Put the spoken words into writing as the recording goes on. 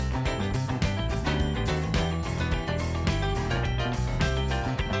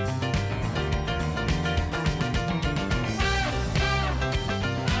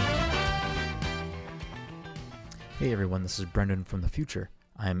Hey everyone, this is Brendan from the future.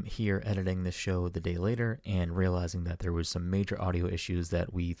 I'm here editing this show the day later and realizing that there was some major audio issues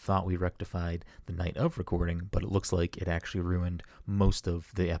that we thought we rectified the night of recording, but it looks like it actually ruined most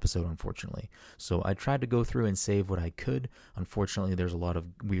of the episode, unfortunately. So I tried to go through and save what I could. Unfortunately, there's a lot of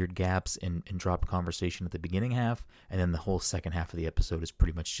weird gaps and drop conversation at the beginning half, and then the whole second half of the episode is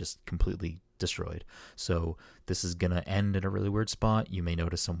pretty much just completely destroyed. So this is going to end at a really weird spot. You may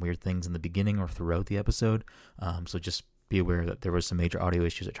notice some weird things in the beginning or throughout the episode. So just be aware that there was some major audio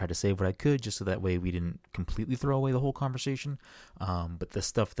issues. I tried to save what I could just so that way we didn't completely throw away the whole conversation. But the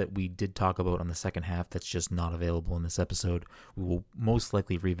stuff that we did talk about on the second half that's just not available in this episode, we will most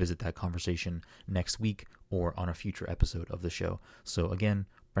likely revisit that conversation next week or on a future episode of the show. So again,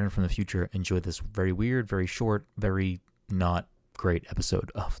 Brendan from the future, enjoy this very weird, very short, very not great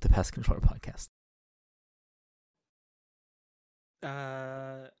episode of the Past Controller Podcast.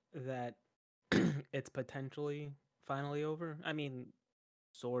 That it's potentially finally over. I mean,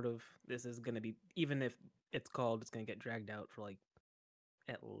 sort of. This is gonna be, even if it's gonna get dragged out for like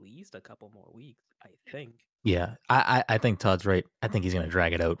at least a couple more weeks, I think. Yeah, I think Todd's right. I think he's gonna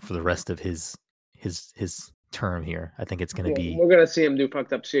drag it out for the rest of his term here. I think it's gonna be. We're gonna see him do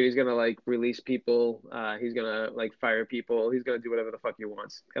fucked up shit. He's gonna like release people. He's gonna like fire people. He's gonna do whatever the fuck he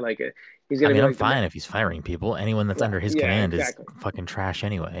wants. And like he's gonna. I mean, be I'm like fine if he's firing people. Anyone that's under his command exactly. is fucking trash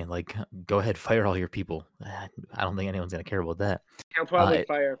anyway. Like, go ahead, fire all your people. I don't think anyone's gonna care about that. He'll probably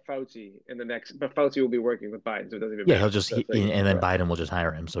fire Fauci in the next, but Fauci will be working with Biden, so it doesn't even. Yeah, matter. he'll just and then Biden will just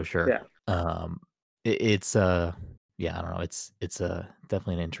hire him. So sure. Yeah. It's yeah, I don't know. It's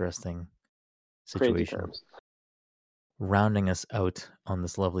definitely an interesting situation. Rounding us out on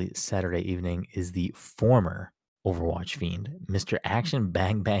this lovely Saturday evening is the former Overwatch fiend, Mr. Action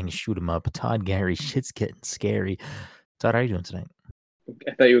Bang Bang Shoot 'em Up, Todd Gary. Shit's getting scary. Todd, how are you doing tonight?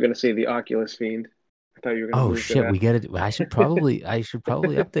 I thought you were going to say the Oculus fiend. I thought you were going to. Oh shit, we get it. I should probably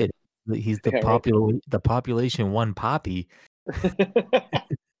update it. He's the population one poppy.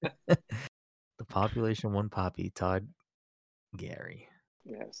 The population one poppy, Todd Gary.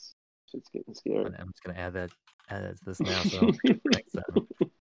 Yes, shit's getting scary. I'm just gonna add that to this now. So next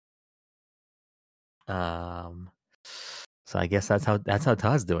time. So I guess that's how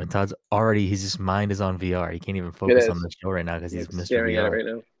Todd's doing. Todd's already, his mind is on VR. He can't even focus on the show right now because he's Mr. VR. Right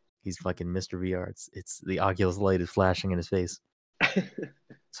now. He's fucking Mr. VR. It's the Oculus light is flashing in his face.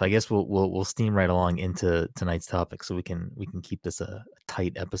 So I guess we'll steam right along into tonight's topic, so we can keep this a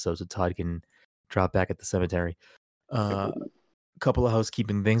tight episode, so Todd can drop back at the cemetery. Couple of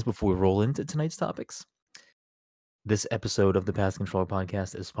housekeeping things before we roll into tonight's topics. This episode of the Past Controller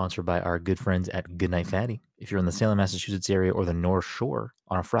Podcast is sponsored by our good friends at Goodnight Fatty. If you're in the Salem, Massachusetts area or the North Shore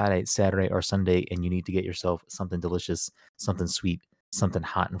on a Friday, Saturday, or Sunday, and you need to get yourself something delicious, something sweet, something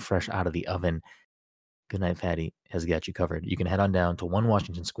hot and fresh out of the oven, Goodnight Fatty has got you covered. You can head on down to 1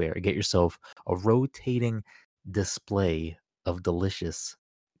 Washington Square and get yourself a rotating display of delicious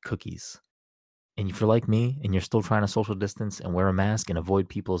cookies. And if you're like me and you're still trying to social distance and wear a mask and avoid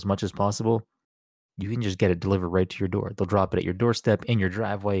people as much as possible, you can just get it delivered right to your door. They'll drop it at your doorstep, in your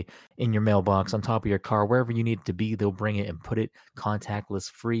driveway, in your mailbox, on top of your car, wherever you need it to be. They'll bring it and put it contactless,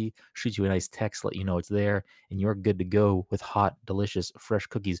 free, shoot you a nice text, let you know it's there, and you're good to go with hot, delicious, fresh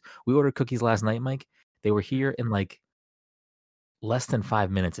cookies. We ordered cookies last night, Mike. They were here in like less than 5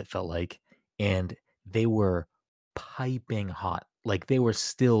 minutes, it felt like, and they were piping hot. Like they were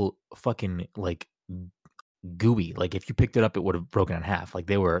still fucking like gooey. Like if you picked it up, it would have broken in half. Like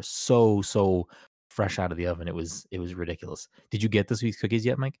they were so fresh out of the oven. It was ridiculous. Did you get this week's cookies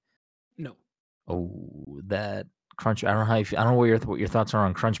yet, Mike? No. Oh, that crunch. I don't know I don't know what your thoughts are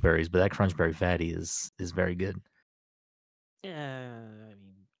on crunch berries, but that crunch berry fatty is very good. Yeah, I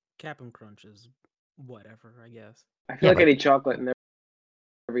mean, Cap'n Crunch is whatever, I guess. I feel like I need chocolate and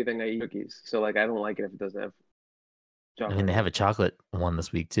everything I eat cookies. So like I don't like it if it doesn't have chocolate. I mean, they have a chocolate one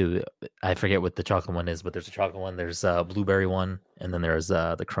this week too. I forget what the chocolate one is, but there's a chocolate one. There's a blueberry one, and then there's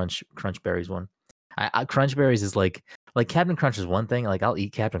the crunch berries one. Crunch berries is like Captain Crunch is one thing. Like I'll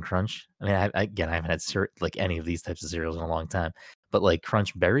eat Captain Crunch. I mean, I haven't had like any of these types of cereals in a long time. But like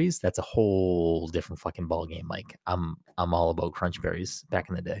Crunch berries, that's a whole different fucking ball game. Like I'm all about Crunch berries back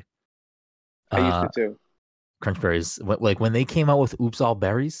in the day. I used to too. Crunch berries, like when they came out with Oops All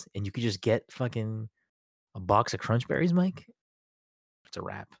Berries, and you could just get fucking a box of Crunch berries, Mike. It's a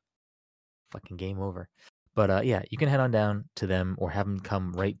wrap. Fucking game over. But yeah, you can head on down to them or have them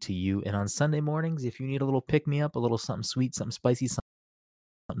come right to you. And on Sunday mornings, if you need a little pick-me-up, a little something sweet, something spicy,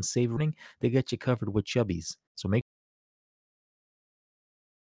 something savory, they get you covered with Chubbies. So make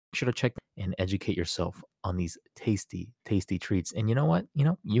sure to check and educate yourself on these tasty, tasty treats. And you know what?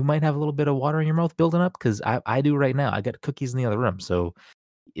 You might have a little bit of water in your mouth building up because I do right now. I got cookies in the other room. So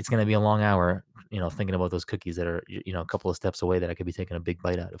it's going to be a long hour, thinking about those cookies that are, a couple of steps away that I could be taking a big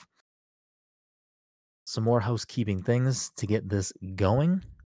bite out of. Some more housekeeping things to get this going.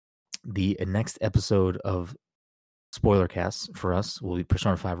 The next episode of Spoiler Cast for us will be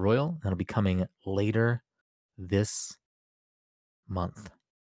Persona 5 Royal. That'll be coming later this month.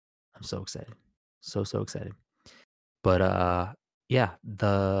 I'm so excited. So excited. But yeah,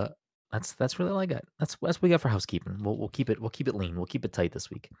 that's really all I got. That's what we got for housekeeping. We'll keep it lean. We'll keep it tight this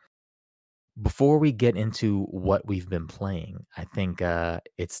week. Before we get into what we've been playing, I think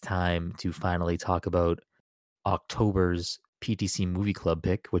it's time to finally talk about October's PTC Movie Club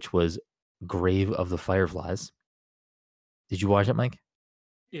pick, which was Grave of the Fireflies. Did you watch it, Mike?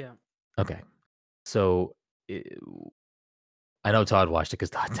 Yeah. Okay. So I know Todd watched it because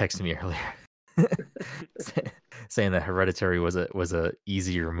Todd texted me earlier saying that Hereditary was a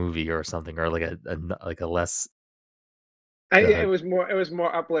easier movie or something, or like a less. It was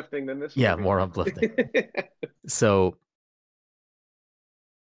more uplifting than this. Yeah, movie. more uplifting. So,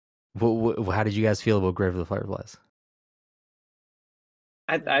 how did you guys feel about Grave of the Fireflies?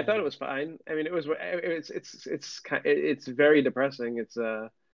 I thought it was fine. I mean, it's very depressing. It's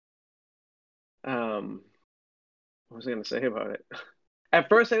what was I going to say about it? At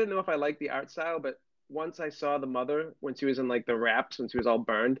first, I didn't know if I liked the art style, but once I saw the mother when she was in like the wraps, when she was all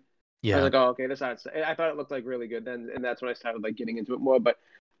burned, I was like, oh, okay, this art style. I thought it looked like really good then, and that's when I started like getting into it more. But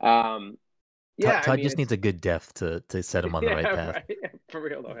yeah, Todd just needs a good depth to set him on the right path. Right. For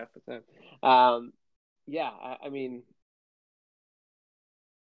real though, half the time. Yeah, I mean,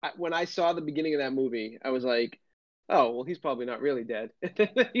 when I saw the beginning of that movie, I was like, oh, well, he's probably not really dead. And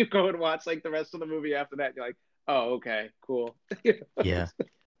then you go and watch like the rest of the movie after that, and you're like, oh, okay, cool. Yeah.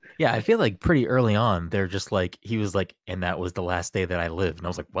 Yeah, I feel like pretty early on, they're just like, he was like, and that was the last day that I lived. And I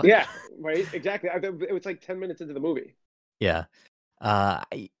was like, what? Yeah, right, exactly. It was like 10 minutes into the movie. Yeah.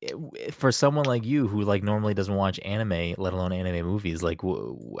 For someone like you who like normally doesn't watch anime, let alone anime movies, like,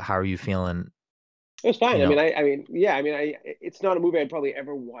 how are you feeling? It was fine. I mean, it's not a movie I'd probably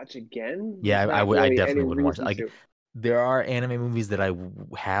ever watch again. Yeah, I definitely wouldn't watch it. Like, there are anime movies that I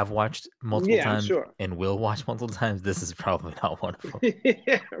have watched multiple times and will watch multiple times. This is probably not one of them.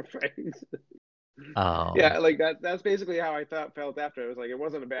 Yeah, right. Yeah, like that's basically how I felt after. It was like it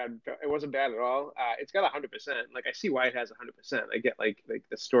wasn't bad at all. It's got 100%. Like I see why it has 100%. I get like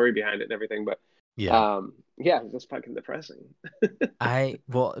the story behind it and everything, but yeah, it's just fucking depressing.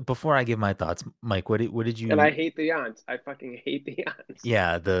 Before I give my thoughts, Mike, what did you? And I hate the aunts. I fucking hate the aunts.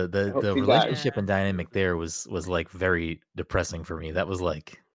 Yeah, the relationship and dynamic there was like very depressing for me. That was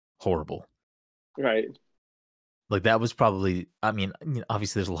like horrible. Right. Like that was probably. I mean,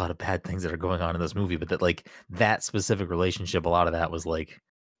 obviously there's a lot of bad things that are going on in this movie, but that specific relationship, a lot of that was like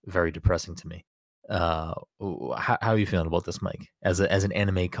very depressing to me. How are you feeling about this, Mike? As an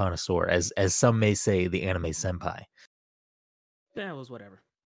anime connoisseur, as some may say, the anime senpai. Yeah, it was whatever.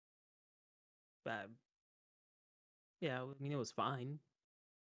 Yeah, I mean, it was fine.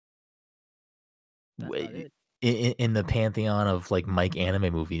 In the pantheon of like Mike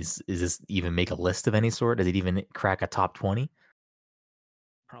anime movies, is this even make a list of any sort? Does it even crack a top 20?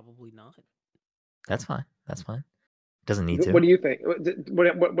 Probably not. That's fine. Doesn't need to. What do you think? How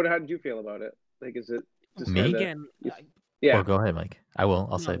did you feel about it? Like, is it just me again? Yeah. Well, go ahead, Mike.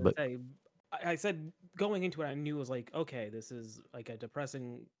 I'll say. But I said going into it, I knew it was like, okay, this is like a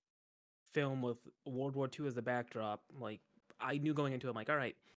depressing film with World War II as the backdrop. Like, I knew going into it, I'm like, all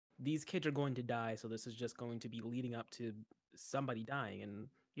right, these kids are going to die, so this is just going to be leading up to somebody dying. And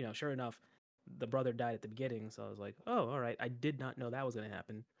sure enough, the brother died at the beginning, so I was like, oh, all right, I did not know that was going to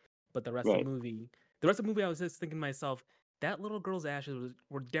happen. But the rest of the movie, I was just thinking to myself, that little girl's ashes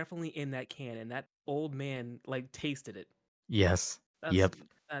were definitely in that can, and that old man like tasted it. Yes.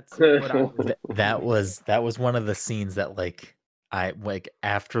 That's what I was. That was one of the scenes that like I like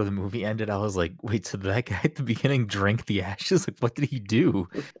after the movie ended, I was like, wait, so that guy at the beginning drank the ashes? Like, what did he do?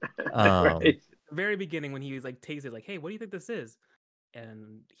 Right. The very beginning when he was like tasted, like, hey, what do you think this is?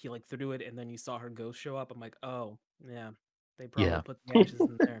 And he like threw it, and then you saw her ghost show up. I'm like, oh yeah, they probably put the ashes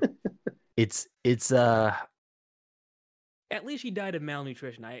in there. It's at least she died of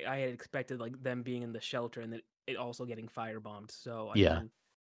malnutrition. I had expected like them being in the shelter and it also getting firebombed. So I mean,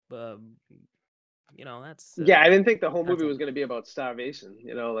 that's I didn't think the whole movie was going to be about starvation.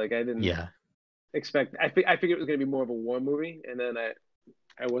 Like I didn't expect. I figured it was going to be more of a war movie, and then I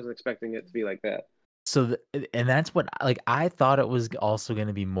wasn't expecting it to be like that. And that's what like I thought it was also going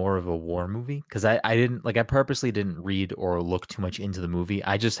to be more of a war movie because I didn't like I purposely didn't read or look too much into the movie.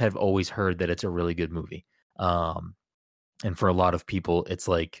 I just have always heard that it's a really good movie. And for a lot of people, it's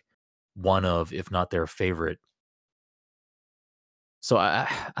like one of, if not their favorite. So I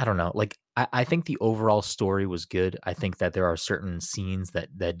don't know. Like I think the overall story was good. I think that there are certain scenes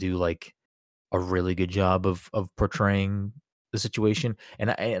that do like a really good job of portraying the situation.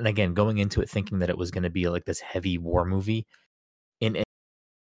 And again, going into it thinking that it was going to be like this heavy war movie, and it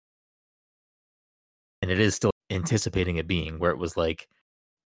is still anticipating it being, where it was like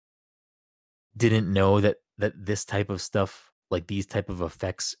didn't know that this type of stuff, like these type of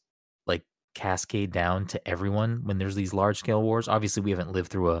effects, like cascade down to everyone when there's these large scale wars. Obviously, we haven't lived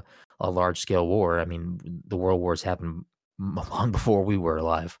through a large scale war. I mean, the world wars happened long before we were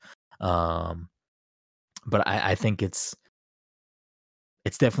alive. But I think it's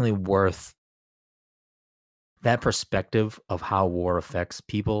definitely worth that perspective of how war affects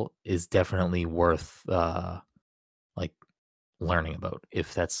people is definitely worth like learning about,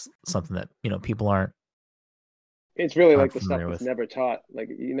 if that's something that people aren't. It's really like the stuff that's never taught. Like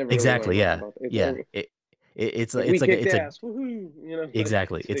you never exactly really yeah about it. Yeah it's like it's ass. Woohoo,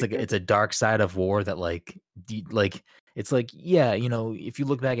 exactly it's a dark side of war that like it's like if you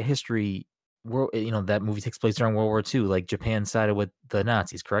look back at history, that movie takes place during World War II. Like Japan sided with the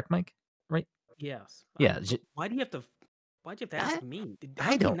Nazis, correct, Mike? Right? Yes. Yeah. Why'd you have to ask me?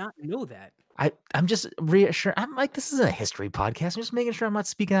 I don't not know that. I'm just reassuring. I'm like, this isn't a history podcast. I'm just making sure I'm not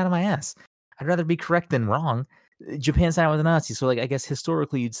speaking out of my ass. I'd rather be correct than wrong. Japan sided with the Nazis, so like I guess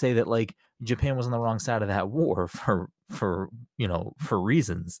historically you'd say that like Japan was on the wrong side of that war for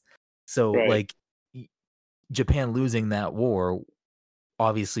reasons. So right. like Japan losing that war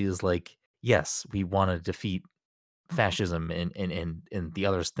obviously is like, yes, we want to defeat fascism and the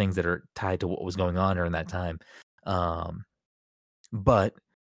other things that are tied to what was going on during that time. But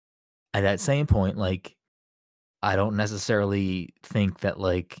at that same point, like, I don't necessarily think that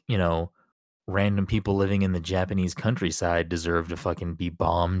like, random people living in the Japanese countryside deserve to fucking be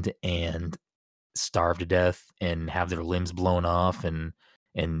bombed and starve to death and have their limbs blown off and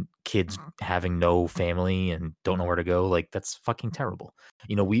kids having no family and don't know where to go. Like that's fucking terrible.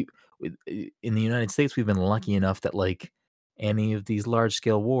 We in the United States, we've been lucky enough that like any of these large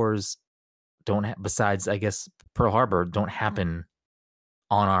scale wars don't besides I guess Pearl Harbor don't happen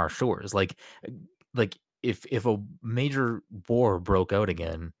on our shores. Like if a major war broke out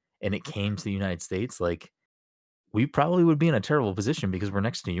again and it came to the United States, like we probably would be in a terrible position because we're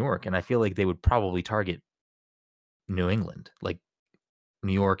next to New York, and I feel like they would probably target New England, like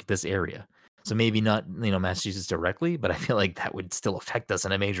New York, this area. So maybe not, Massachusetts directly, but I feel like that would still affect us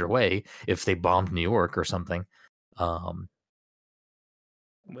in a major way if they bombed New York or something.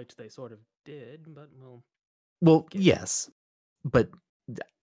 Which they sort of did, but well, yes, but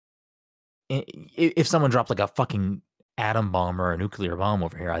if someone dropped like a fucking atom bomb or a nuclear bomb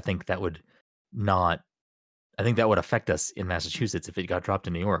over here, I think that would affect us in Massachusetts if it got dropped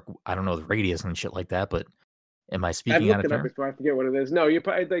in New York. I don't know the radius and shit like that, but am I speaking out of turn? I've looked it up before. I forget what it is. No, you're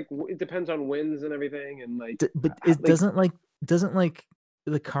probably like it depends on winds and everything, and like. But it doesn't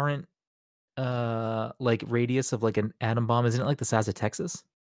the current like radius of like an atom bomb, isn't it like the size of Texas?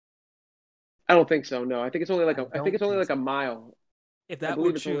 I don't think so. No, I think it's only like a mile. If that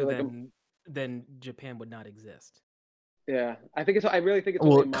were true, then Japan would not exist. Yeah, I really think it's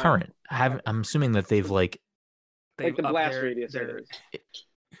well current. I'm assuming that they've like the blast radius.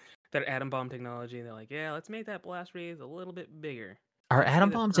 Their atom bomb technology. They're like, yeah, let's make that blast radius a little bit bigger. Are atom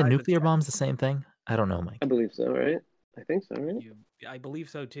bombs and nuclear bombs the same thing? I don't know, Mike. I believe so, right? I think so, right? I believe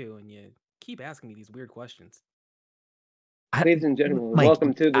so too, and you keep asking me these weird questions. Ladies and gentlemen, Mike,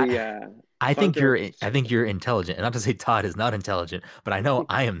 welcome to the. I think you're intelligent, and not to say Todd is not intelligent, but I know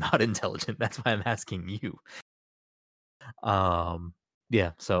I am not intelligent. That's why I'm asking you.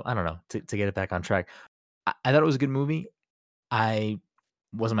 Yeah. So I don't know. To get it back on track, I thought it was a good movie. I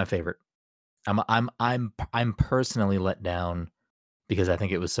wasn't my favorite. I'm personally let down because I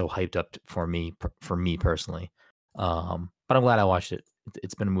think it was so hyped up for me personally. But I'm glad I watched it.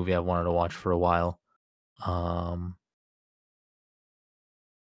 It's been a movie I've wanted to watch for a while.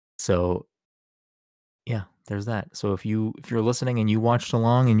 So yeah, there's that. So if you're listening and you watched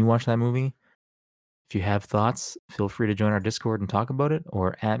along and you watched that movie, if you have thoughts, feel free to join our Discord and talk about it,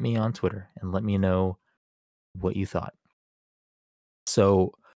 or at me on Twitter and let me know what you thought.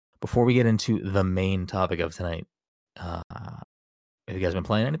 So before we get into the main topic of tonight, have you guys been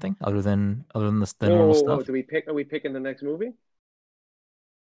playing anything other than the normal stuff? Are we picking the next movie?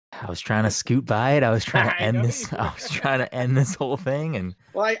 I was trying to scoot by it. I was trying to end this. I was trying to end this whole thing, and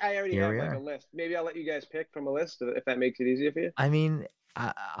well, I already here have we like a are. list. Maybe I'll let you guys pick from a list if that makes it easier for you. I mean,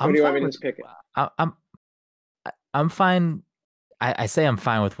 Or I'm do you want fine me to with. just pick it? I'm fine. I say I'm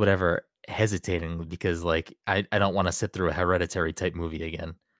fine with whatever hesitating because like I don't want to sit through a Hereditary type movie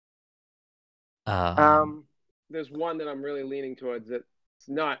again. There's one that I'm really leaning towards. It's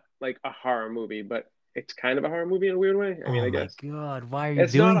not like a horror movie, but it's kind of a horror movie in a weird way. I mean, Oh I my guess god, why are you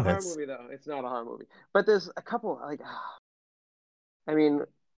it's not a doing horror this? movie though. It's not a horror movie, but there's a couple like. I mean,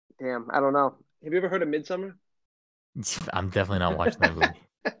 damn, I don't know. Have you ever heard of Midsummer? I'm definitely not watching that movie.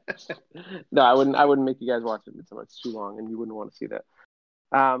 No, I wouldn't. I wouldn't make you guys watch it. Midsummer. It's too long, and you wouldn't want to see that.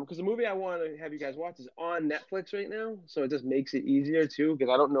 Because the movie I want to have you guys watch is on Netflix right now, so it just makes it easier too.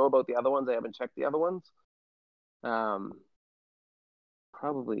 Because I don't know about the other ones. I haven't checked the other ones.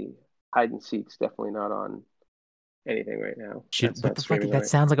 Probably Hide and Seek's definitely not on anything right now. That's What not the fuck? streaming That right.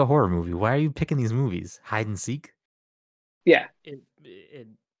 sounds like a horror movie. Why are you picking these movies? Hide and Seek? Yeah,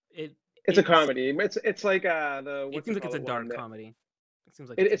 it's a comedy. It's like the It seems like it's a dark comedy. It seems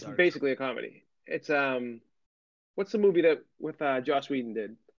like it's basically a comedy. It's what's the movie that with Joss Whedon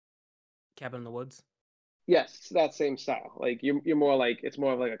did? Cabin in the Woods. Yes, it's that same style. Like you're more like it's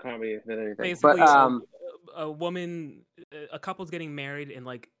more of like a comedy than anything. Basically, a woman, a couple's getting married, and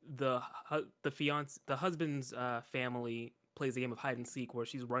like the husband's family plays a game of hide and seek where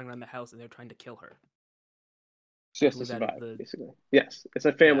she's running around the house and they're trying to kill her. She has to survive, basically. Yes, it's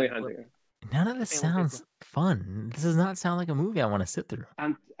a family hunting. None of this sounds fun. This does not sound like a movie I want to sit through.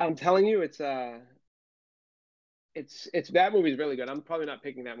 I'm telling you, it's that movie's really good. I'm probably not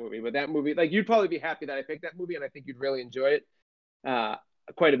picking that movie, but that movie, like, you'd probably be happy that I picked that movie, and I think you'd really enjoy it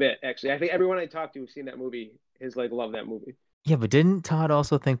quite a bit, actually. I think everyone I talked to who's seen that movie is like love that movie. Yeah, but didn't Todd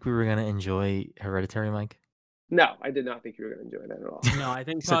also think we were gonna enjoy Hereditary, Mike? No, I did not think you were gonna enjoy that at all. No, I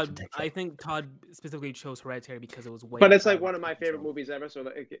think Todd specifically chose Hereditary because it was way. But it's like one of my favorite movies ever. So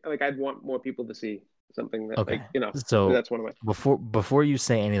like I'd want more people to see something that like So that's one of my before you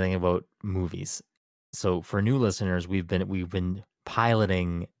say anything about movies. So for new listeners, we've been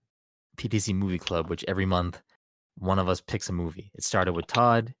piloting PTC Movie Club, which every month one of us picks a movie. It started with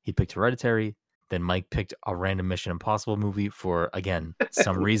Todd. He picked Hereditary. Then Mike picked a random Mission Impossible movie for, again,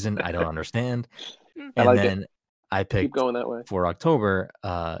 some reason I don't understand. And then I picked going that way for October,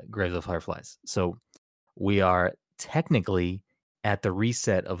 Graves of Fireflies. So we are technically at the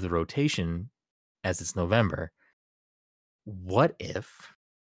reset of the rotation as it's November. What if,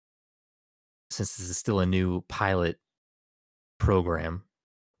 since this is still a new pilot program,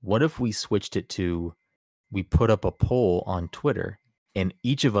 what if we switched it to, we put up a poll on Twitter and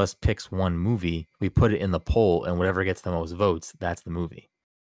each of us picks one movie, we put it in the poll, and whatever gets the most votes, that's the movie.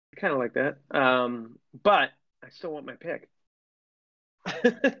 I kind of like that. But I still want my pick.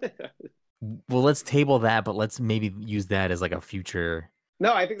 Well, let's table that, but let's maybe use that as like a future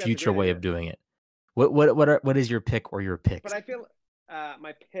I think that's future way of doing it. What is your pick or your picks? But I feel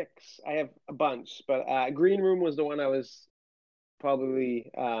my picks, I have a bunch, but Green Room was the one I was probably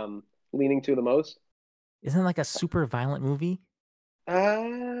leaning to the most. Isn't it like a super violent movie?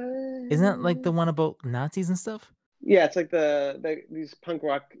 Isn't that like the one about Nazis and stuff? Yeah, it's like these punk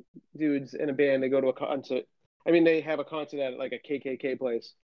rock dudes in a band. They go to a concert. I mean, they have a concert at like a KKK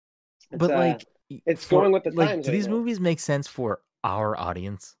place. But like, it's going with the times. Do these movies make sense for our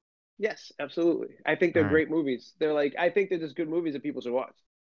audience? Yes, absolutely. I think they're great movies. They're like, I think they're just good movies that people should watch.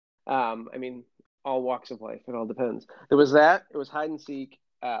 I mean, all walks of life. It all depends. There was that. It was Hide and Seek,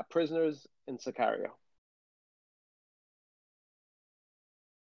 Prisoners, and Sicario.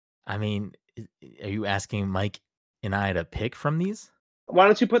 I mean, are you asking Mike and I to pick from these? Why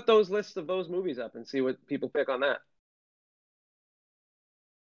don't you put those lists of those movies up and see what people pick on that?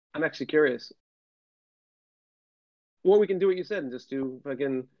 I'm actually curious. Or we can do what you said and just do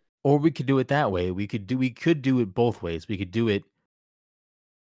fucking. Or we could do it that way. We could do it both ways. We could do it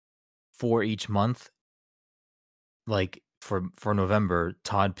for each month. Like for November,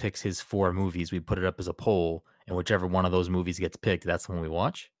 Todd picks his 4 movies. We put it up as a poll, and whichever one of those movies gets picked, that's the one we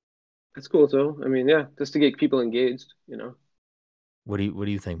watch. That's cool too. I mean, yeah, just to get people engaged, you know. What do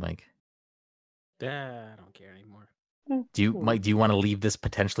you think, Mike? I don't care anymore. Mike, do you want to leave this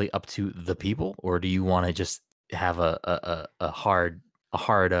potentially up to the people, or do you want to just have a hard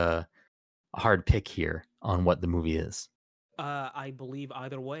pick here on what the movie is? I believe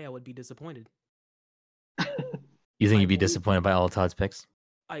either way I would be disappointed. You think you'd be disappointed by all of Todd's picks?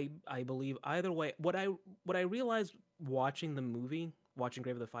 I believe either way. What I realized watching the movie, watching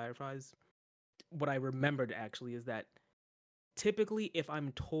Grave of the Fireflies, what I remembered actually is that typically if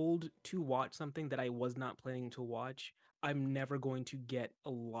I'm told to watch something that I was not planning to watch, I'm never going to get a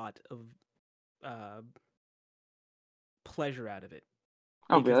lot of pleasure out of it.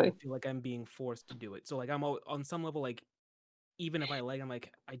 Oh, because really? I feel like I'm being forced to do it. So like I'm on some level, like even if I like, I'm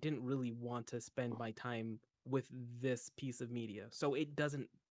like I didn't really want to spend my time with this piece of media, so it doesn't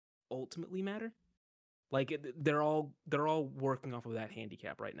ultimately matter. Like they're all working off of that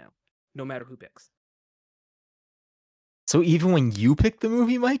handicap right now, no matter who picks. So even when you pick the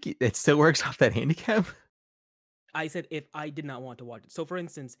movie, Mike, it still works off that handicap? I said if I did not want to watch it. So for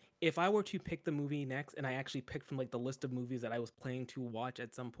instance, if I were to pick the movie next and I actually picked from like the list of movies that I was planning to watch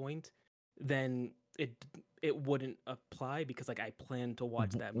at some point, then it wouldn't apply because like I planned to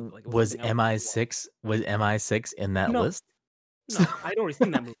watch that movie. Like it was Was something I was MI6 in that No. list? No, I'd already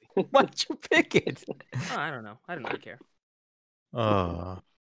seen that movie. Why'd you pick it? I don't know. I didn't really care.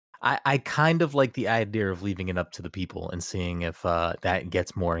 I kind of like the idea of leaving it up to the people and seeing if that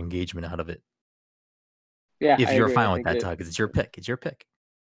gets more engagement out of it. Yeah, if I you're agree. fine with that, Todd, because it's your pick. It's your pick.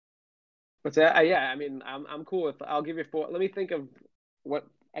 What's that? Yeah, I mean, I'm cool with. I'll give you 4. Let me think of what.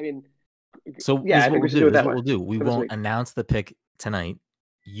 I mean, So yeah, this I is what think we we'll should do. do it This is that what way we'll do. We for this won't week. announce the pick tonight.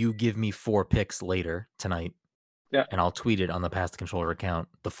 You give me 4 picks later tonight. Yeah. And I'll tweet it on the Pass the Controller account,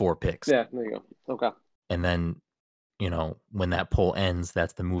 the 4 picks. Yeah, there you go. Okay. And then, when that poll ends,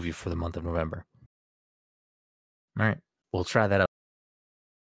 that's the movie for the month of November. All right. We'll try that out.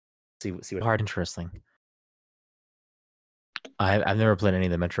 See what hard interesting. I've never played any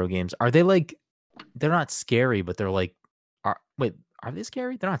of the Metro games. Are they like they're not scary, but they're like are they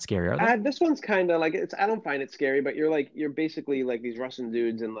scary? They're not scary, are they? This one's kind of like I don't find it scary, but you're basically like these Russian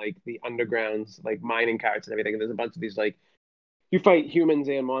dudes in like the undergrounds, like mining carts and everything. And there's a bunch of these like you fight humans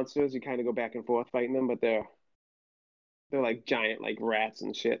and monsters. You kind of go back and forth fighting them, but they're like giant like rats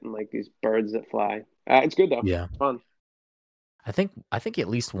and shit, and like these birds that fly. It's good though. Yeah. It's fun. I think at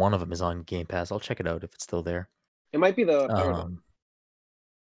least one of them is on Game Pass. I'll check it out if it's still there. It might be the third one.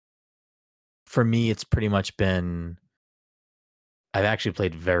 For me, it's pretty much been. I've actually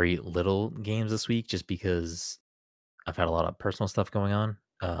played very little games this week just because I've had a lot of personal stuff going on.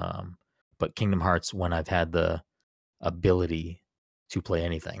 But Kingdom Hearts, when I've had the ability to play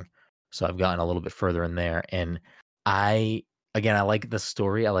anything, so I've gotten a little bit further in there. And I like the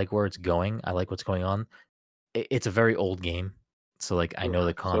story. I like where it's going. I like what's going on. It's a very old game, so like I know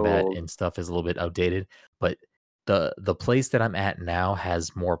the combat and stuff is a little bit outdated, but the place that I'm at now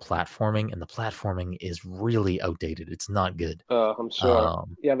has more platforming, and the platforming is really outdated. It's not good. I'm sure.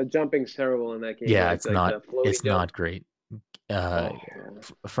 Yeah, the jumping's terrible in that game. Yeah, Right? it's not. It's jump. not great. A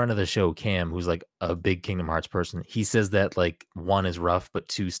friend of the show, Cam, who's like a big Kingdom Hearts person, he says that like 1 is rough, but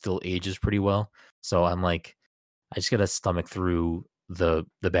 2 still ages pretty well. So I'm like, I just gotta stomach through the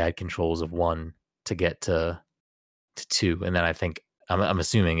bad controls of 1 to get to 2, and then I think I'm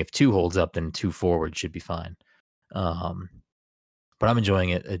assuming if 2 holds up, then 2 forward should be fine. But I'm enjoying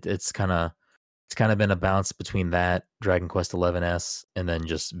it. It's kind of been a bounce between that Dragon Quest XI-S and then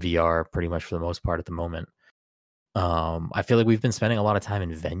just VR pretty much for the most part at the moment. I feel like we've been spending a lot of time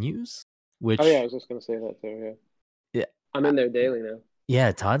in venues, which I was just gonna say that too. Yeah, I'm in there daily now.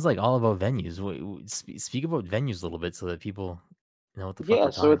 Yeah, Todd's like all about venues. Speak about venues a little bit so that people know what the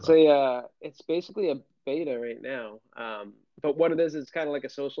fuck we're talking about. It's basically a beta right now. But what it is, it's kind of like a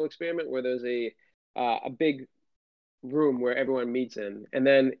social experiment where there's a big room where everyone meets in, and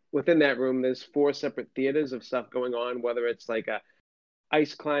then within that room, there's 4 separate theaters of stuff going on. Whether it's like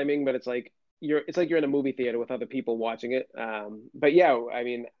ice climbing, but it's like you're in a movie theater with other people watching it. But yeah, I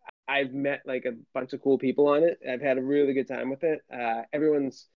mean, I've met like a bunch of cool people on it. I've had a really good time with it.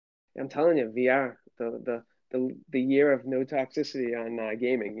 I'm telling you, VR, the year of no toxicity on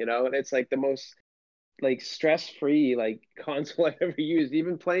gaming. And it's like the most like stress-free like console I've ever used.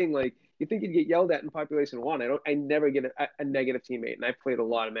 Even playing, like, you think you'd get yelled at in Population 1. I never get a negative teammate, and I've played a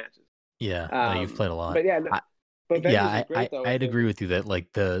lot of matches. Yeah, no, you've played a lot. But yeah, I'd agree with you that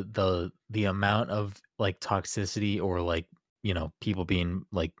like the amount of like toxicity or like people being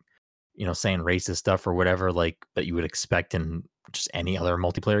like saying racist stuff or whatever like that you would expect in just any other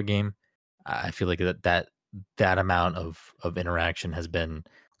multiplayer game. I feel like that amount of interaction has been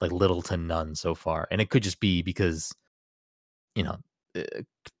like little to none so far, and it could just be because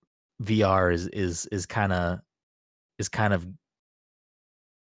VR is kind of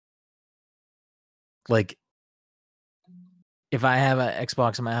like if I have an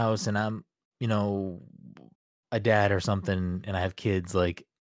Xbox in my house and I'm a dad or something and I have kids, like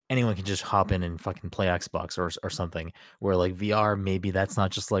anyone can just hop in and fucking play Xbox or something, where like VR, maybe that's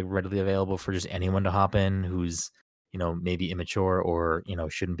not just like readily available for just anyone to hop in who's maybe immature or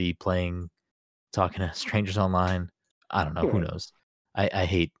shouldn't be talking to strangers online. I don't know. Who knows?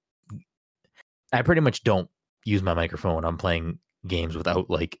 I pretty much don't use my microphone when I'm playing games without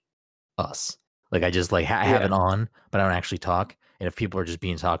like us. Like I just like I have it on, but I don't actually talk. And if people are just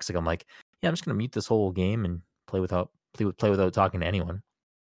being toxic, I'm like, yeah, I'm just gonna mute this whole game and play without talking to anyone.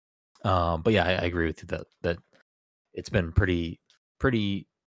 But yeah, I agree with you that it's been pretty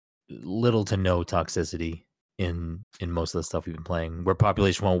little to no toxicity in most of the stuff we've been playing. Where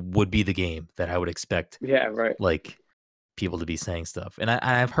Population 1 would be the game that I would expect. Yeah, right. Like people to be saying stuff, and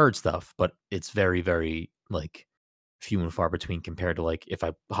I've heard stuff, but it's very, very like few and far between compared to like if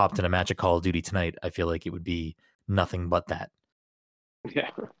I hopped in a match of Call of Duty tonight, I feel like it would be nothing but that. Yeah.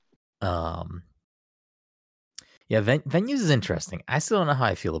 Yeah, venues is interesting. I still don't know how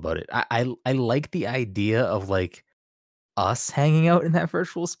I feel about it. I like the idea of like us hanging out in that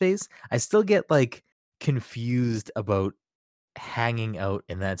virtual space. I still get like confused about hanging out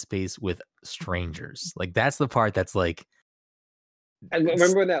in that space with strangers. Like that's the part that's like. I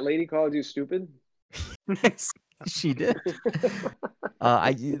remember when that lady called you stupid? She did.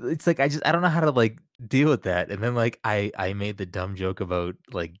 It's like I don't know how to like deal with that. And then like I made the dumb joke about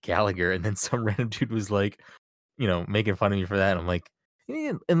like Gallagher, and then some random dude was like, making fun of me for that. And I'm like,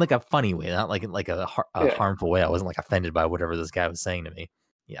 in like a funny way, not like in like a harmful way. I wasn't like offended by whatever this guy was saying to me.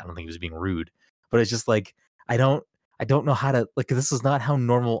 Yeah, I don't think he was being rude, but it's just like I don't know how to like. This is not how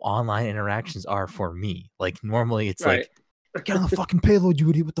normal online interactions are for me. Like normally, it's like. Get on the fucking payload, you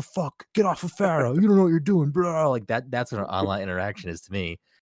idiot! What the fuck? Get off of Pharaoh! You don't know what you're doing, bro. Like that's what an online interaction is to me.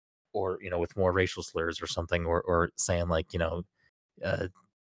 Or with more racial slurs or something, or saying like I don't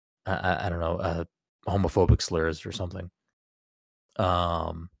know, homophobic slurs or something.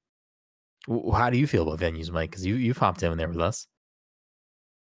 How do you feel about venues, Mike? Because you've hopped in there with us.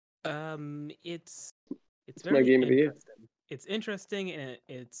 It's very interesting. It's interesting, and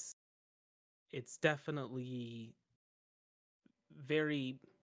it's definitely very.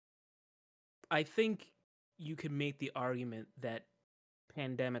 I think you could make the argument that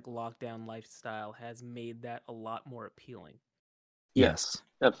pandemic lockdown lifestyle has made that a lot more appealing. Yes,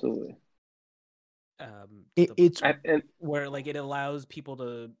 absolutely. It's where like it allows people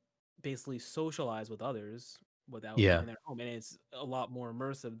to basically socialize with others without leaving their home, and it's a lot more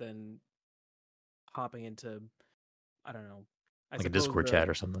immersive than hopping into, I don't know, like a Discord chat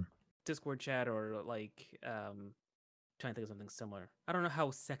or something. Discord chat or like trying to think of something similar. I don't know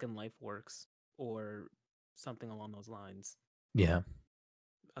how Second Life works or something along those lines. Yeah.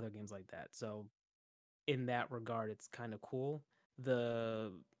 Other games like that. So in that regard, it's kind of cool.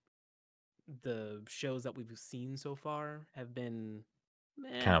 The shows that we've seen so far have been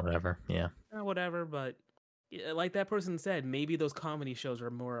kind of whatever. Yeah. Whatever, but like that person said, maybe those comedy shows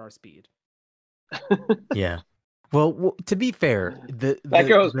are more our speed. Yeah. Well, to be fair, that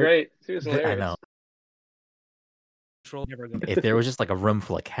girl was great. She was hilarious. I know. If there was just like a room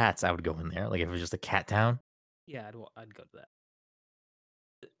full of cats, I would go in there. Like if it was just a cat town. Yeah, I'd go to that.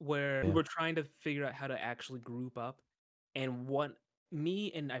 Where we were trying to figure out how to actually group up, and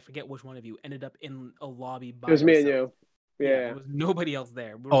me and I forget which one of you ended up in a lobby by ourselves. It was me and you. Yeah, there was nobody else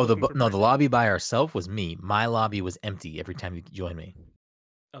there. The lobby by ourselves was me. My lobby was empty every time you joined me.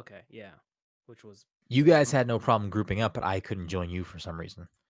 Okay, yeah, which was you guys had no problem grouping up, but I couldn't join you for some reason.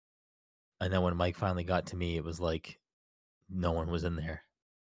 And then when Mike finally got to me, it was like no one was in there.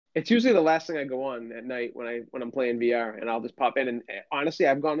 It's usually the last thing I go on at night when I'm playing VR, and I'll just pop in. And honestly,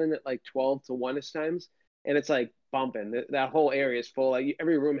 I've gone in at like 12 to 1ish times, and it's like bumping. That whole area is full. Like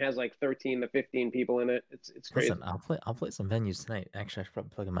every room has like 13 to 15 people in it. It's crazy. Listen, I'll play some venues tonight. Actually, I should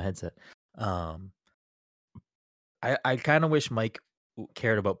probably plug in my headset. I kind of wish Mike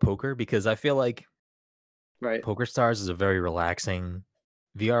cared about poker, because I feel like Poker Stars is a very relaxing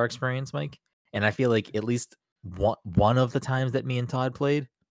VR experience, Mike. And I feel like at least one of the times that me and Todd played,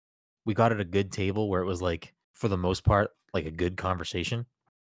 we got at a good table where it was like, for the most part, like a good conversation.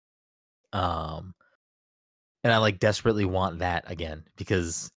 And I like desperately want that again,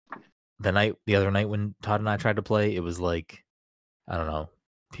 because the other night when Todd and I tried to play, it was like, I don't know,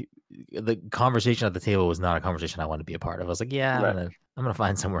 the conversation at the table was not a conversation I wanted to be a part of. I was like, yeah, I'm gonna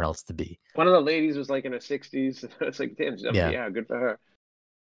find somewhere else to be. One of the ladies was like in her 60s. It's like, damn, yeah, good for her.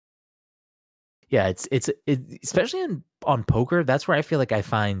 Yeah, it's especially on poker. That's where I feel like I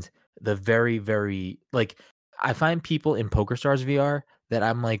find the very, very like I find people in Poker Stars VR that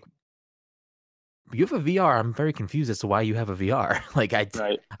I'm like, you have a VR. I'm very confused as to why you have a VR. Like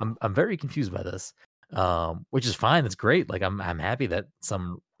I'm very confused by this. Which is fine. That's great. Like I'm happy that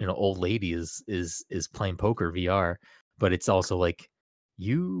some old lady is playing poker VR, but it's also like,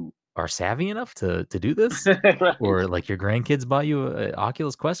 you are savvy enough to do this, or like your grandkids bought you an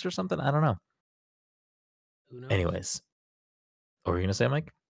Oculus Quest or something. I don't know. Anyways, what were you gonna say,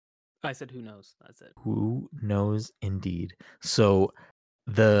 Mike? I said, who knows? That's it. Who knows, indeed. So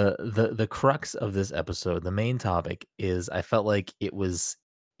the crux of this episode, the main topic is, I felt like it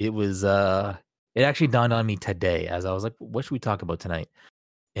actually dawned on me today as I was like, what should we talk about tonight?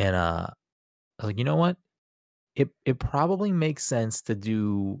 And I was like, you know what? It probably makes sense to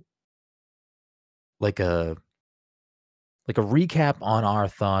do like a recap on our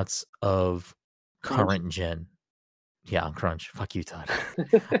thoughts of current gen. Yeah, on Crunch. Fuck you, Todd.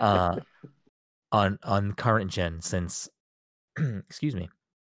 On current gen, since excuse me.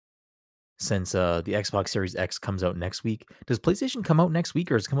 Since the Xbox Series X comes out next week. Does PlayStation come out next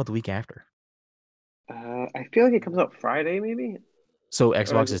week, or does it come out the week after? I feel like it comes out Friday, maybe. So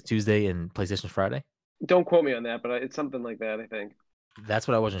Xbox is Tuesday and PlayStation's Friday? Don't quote me on that, but it's something like that, I think. That's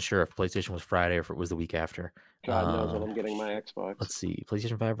what I wasn't sure, if PlayStation was Friday or if it was the week after. God knows when I'm getting my Xbox. Let's see.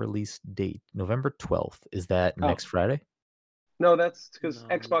 PlayStation 5 release date, November 12th. Is that next Friday? No, that's because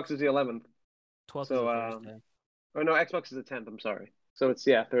Xbox is the 11th. 12th is Thursday. Oh, no, Xbox is the 10th. I'm sorry. So it's,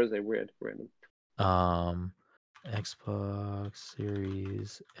 Thursday. Weird. Random. Xbox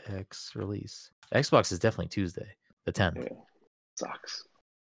Series X release. Xbox is definitely Tuesday, the 10th. Yeah. Sucks.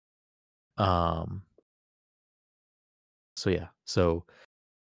 So yeah. So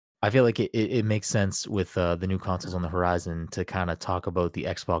I feel like it makes sense with the new consoles on the horizon to kind of talk about the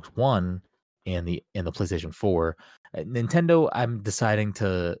Xbox One and the PlayStation 4. Nintendo, I'm deciding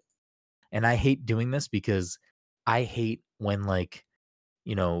to, and I hate doing this because I hate when, like,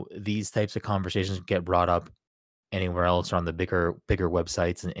 you know, these types of conversations get brought up anywhere else or on the bigger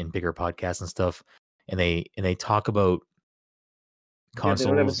websites and bigger podcasts and stuff, and they talk about consoles.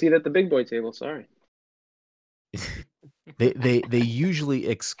 They don't have a seat at the big boy table. Sorry. they usually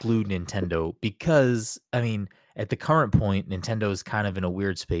exclude Nintendo because, I mean, at the current point, Nintendo is kind of in a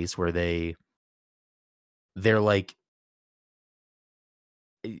weird space where they're like,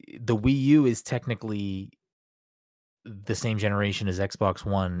 the Wii U is technically the same generation as Xbox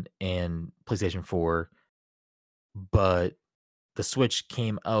One and PlayStation 4, but the Switch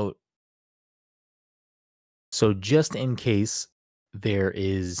came out. So just in case there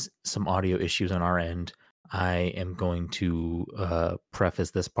is some audio issues on our end, I am going to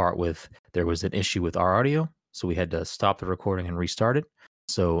preface this part with, there was an issue with our audio, so we had to stop the recording and restart it.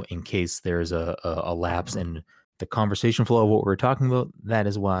 So in case there's a lapse in the conversation flow of what we're talking about, that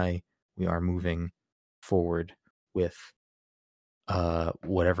is why we are moving forward with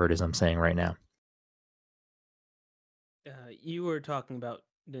whatever it is I'm saying right now. You were talking about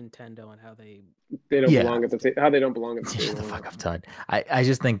Nintendo and how they don't belong at the table. How they don't belong at the table. Shut the fuck up, Todd. I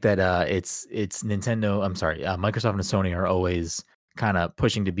just think that it's Nintendo. I'm sorry, Microsoft and Sony are always kind of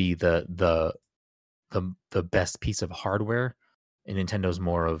pushing to be the best piece of hardware, and Nintendo's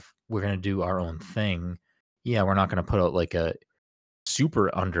more of, we're gonna do our own thing. Yeah, we're not gonna put out like a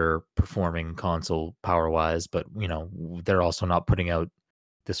super underperforming console power wise, but you know, they're also not putting out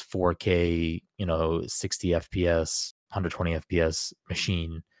this 4K, 60 FPS, 120 FPS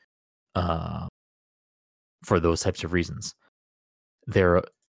machine for those types of reasons. They're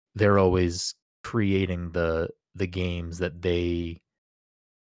always creating the games that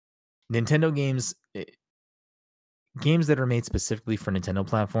Nintendo games that are made specifically for Nintendo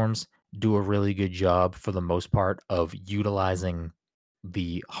platforms do a really good job for the most part of utilizing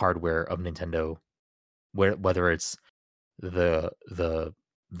the hardware of Nintendo, whether it's the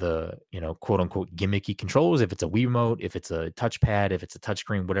quote unquote gimmicky controls, if it's a Wii remote, if it's a touchpad, if it's a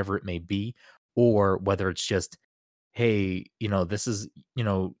touchscreen, whatever it may be, or whether it's just, hey, this is,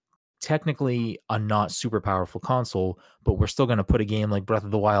 technically a not super powerful console, but we're still going to put a game like Breath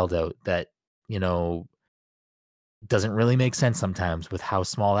of the Wild out that, doesn't really make sense sometimes with how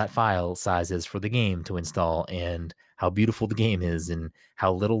small that file size is for the game to install and how beautiful the game is and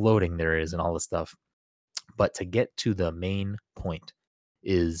how little loading there is and all this stuff. But to get to the main point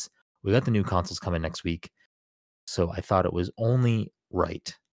is, we got the new consoles coming next week. So I thought it was only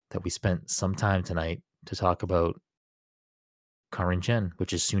right that we spent some time tonight to talk about current gen,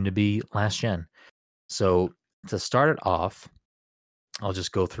 which is soon to be last gen. So to start it off, I'll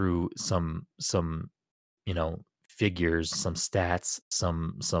just go through some figures, some stats,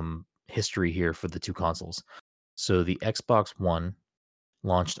 some history here for the two consoles. So the Xbox One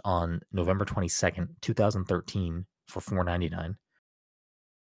launched on November 22nd, 2013 for $499.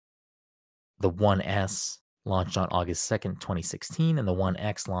 The One S launched on August 2nd, 2016, and the One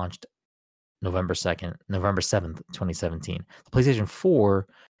X launched November 7th, 2017. The PlayStation 4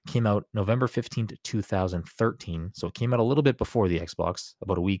 came out November 15th, 2013. So it came out a little bit before the Xbox,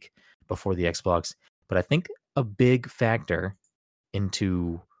 about a week before the Xbox. But I think a big factor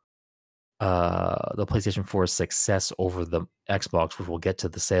into the PlayStation 4's success over the Xbox, which we'll get to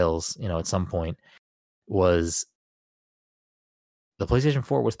the sales, at some point, was the PlayStation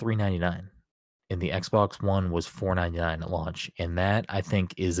 4 was $399 and the Xbox One was $499 at launch. And that, I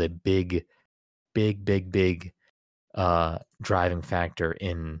think, is a big driving factor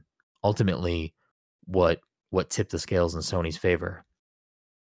in ultimately what tipped the scales in Sony's favor.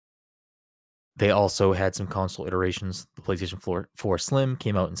 They also had some console iterations. The PlayStation 4 Slim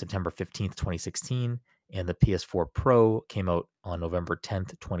came out in September 15th, 2016, and the PS4 Pro came out on November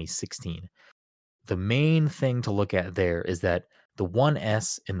 10th, 2016. The main thing to look at there is that the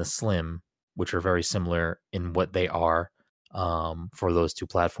 1S and the Slim, which are very similar in what they are for those two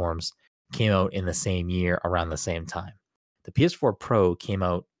platforms, came out in the same year around the same time. The PS4 Pro came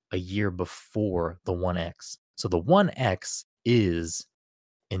out a year before the 1X. So the 1X is,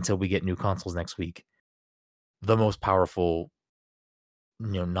 until we get new consoles next week, the most powerful,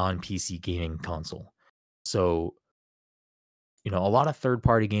 non-PC gaming console. So, a lot of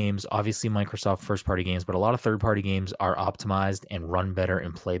third-party games, obviously Microsoft first-party games, but a lot of third-party games are optimized and run better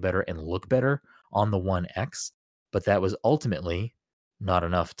and play better and look better on the 1X. But that was ultimately not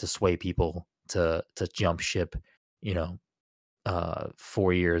enough to sway people to jump ship,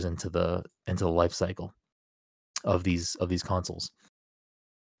 4 years into the life cycle of these consoles.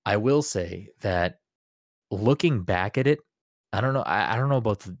 I will say that looking back at it, I don't know. I don't know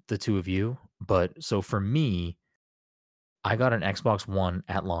about the two of you, but so for me, I got an Xbox One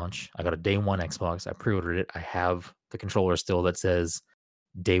at launch. I got a day one Xbox. I pre-ordered it. I have the controller still that says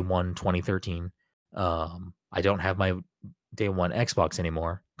day one 2013. I don't have my day one Xbox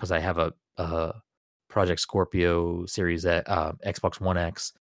anymore because I have a Project Scorpio Series Xbox One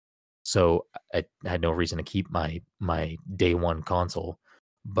X. So I had no reason to keep my day one console.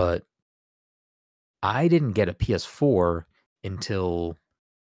 But I didn't get a PS4 until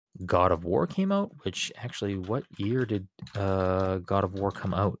God of War came out, which actually, what year did God of War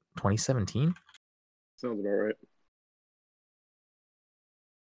come out? 2017? Sounds about right.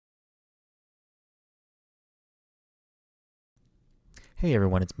 Hey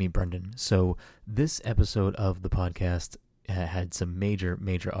everyone, it's me, Brendan. So this episode of the podcast had some major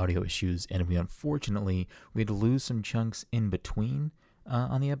audio issues, and we had to lose some chunks in between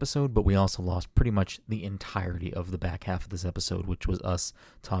on the episode, but we also lost pretty much the entirety of the back half of this episode, which was us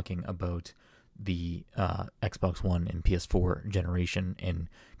talking about the Xbox One and PS4 generation and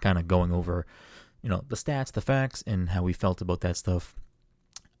kind of going over, the stats, the facts, and how we felt about that stuff.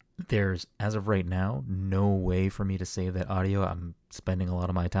 There's, as of right now, no way for me to save that audio. I'm spending a lot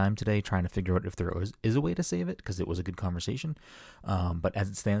of my time today trying to figure out if there is a way to save it, because it was a good conversation. But as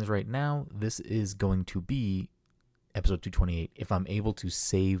it stands right now, this is going to be episode 228. If I'm able to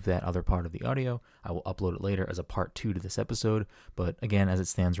save that other part of the audio, I will upload it later as a part 2 to this episode. But again, as it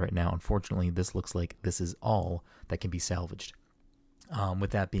stands right now, unfortunately, this looks like this is all that can be salvaged.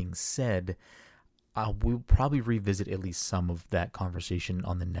 With that being said, we'll probably revisit at least some of that conversation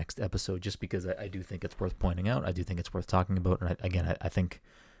on the next episode, just because I do think it's worth pointing out. I do think it's worth talking about. And I think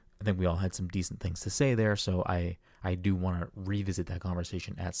we all had some decent things to say there. So I do want to revisit that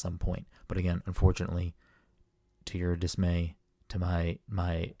conversation at some point. But again, unfortunately, to your dismay, to my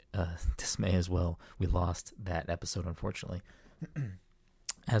dismay as well, we lost that episode, unfortunately.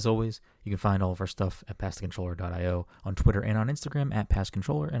 As always, you can find all of our stuff at passthecontroller.io, on Twitter and on Instagram at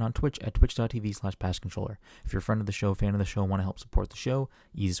passcontroller, and on Twitch at twitch.tv/passcontroller. If you're a friend of the show, fan of the show, want to help support the show,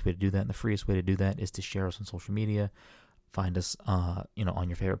 easiest way to do that and the freest way to do that is to share us on social media. Find us, on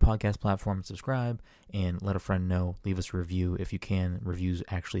your favorite podcast platform, subscribe, and let a friend know. Leave us a review if you can. Reviews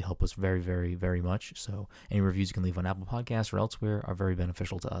actually help us very, very, very much. So any reviews you can leave on Apple Podcasts or elsewhere are very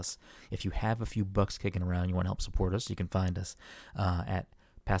beneficial to us. If you have a few bucks kicking around, you want to help support us, you can find us at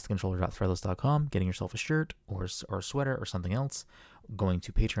passthecontroller.threadless.com, getting yourself a shirt or a sweater or something else, going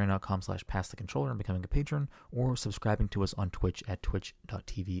to patreon.com/passthecontroller and becoming a patron, or subscribing to us on Twitch at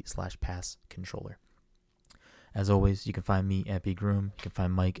twitch.tv/passcontroller. As always, you can find me at bgroom, you can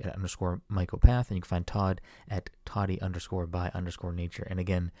find Mike at _MikeOpath, and you can find Todd at Toddy_by_nature. And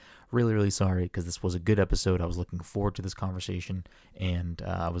again, really, really sorry, because this was a good episode. I was looking forward to this conversation, and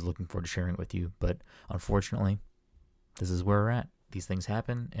I was looking forward to sharing it with you. But unfortunately, this is where we're at. These things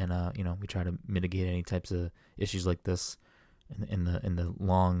happen, and we try to mitigate any types of issues like this in the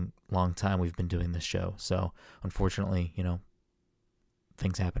long time we've been doing this show. So unfortunately,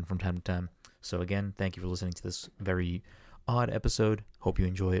 things happen from time to time. So again, thank you for listening to this very odd episode. Hope you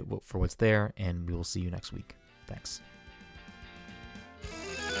enjoy it for what's there, and we will see you next week. Thanks.